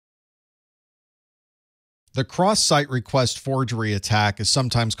The cross-site request forgery attack is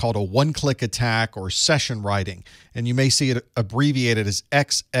sometimes called a one-click attack or session writing, and you may see it abbreviated as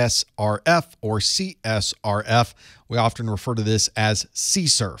XSRF or CSRF. We often refer to this as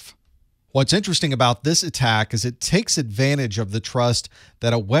CSRF. What's interesting about this attack is it takes advantage of the trust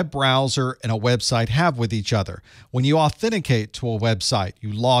that a web browser and a website have with each other. When you authenticate to a website,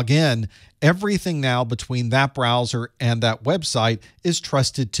 you log in, everything now between that browser and that website is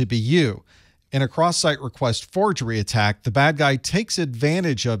trusted to be you. In a cross-site request forgery attack, the bad guy takes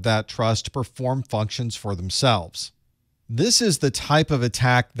advantage of that trust to perform functions for themselves. This is the type of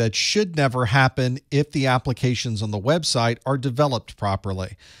attack that should never happen if the applications on the website are developed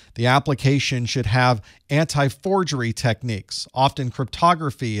properly. The application should have anti-forgery techniques. Often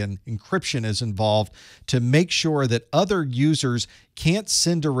cryptography and encryption is involved to make sure that other users can't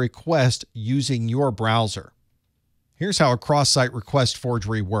send a request using your browser. Here's how a cross-site request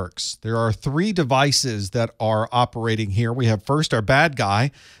forgery works. There are three devices that are operating here. We have first our bad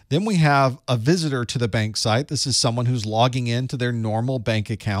guy, then we have a visitor to the bank site. This is someone who's logging into their normal bank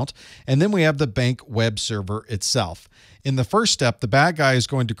account, and then we have the bank web server itself. In the first step, the bad guy is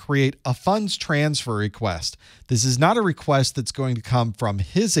going to create a funds transfer request. This is not a request that's going to come from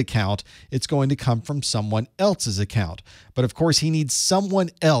his account. It's going to come from someone else's account. But of course, he needs someone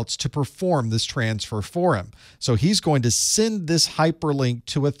else to perform this transfer for him. So he's going to send this hyperlink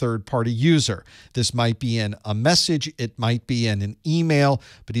to a third-party user. This might be in a message, it might be in an email,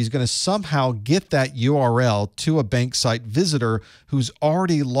 but he's going to somehow get that URL to a bank site visitor who's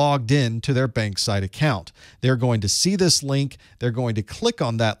already logged in to their bank site account. They're going to see this link, they're going to click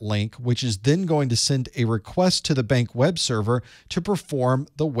on that link, which is then going to send a request to the bank web server to perform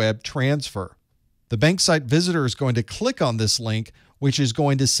the web transfer. The bank site visitor is going to click on this link, which is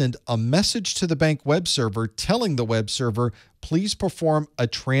going to send a message to the bank web server telling the web server, please perform a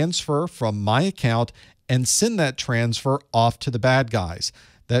transfer from my account and send that transfer off to the bad guys.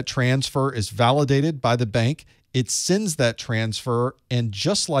 That transfer is validated by the bank. It sends that transfer, and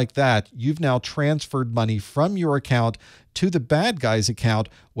just like that, you've now transferred money from your account to the bad guy's account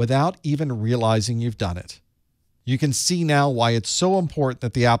without even realizing you've done it. You can see now why it's so important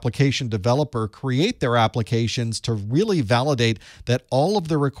that the application developer create their applications to really validate that all of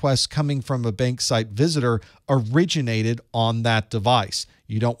the requests coming from a bank site visitor originated on that device.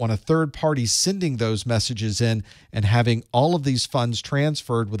 You don't want a third party sending those messages in and having all of these funds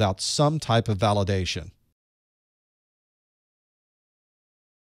transferred without some type of validation.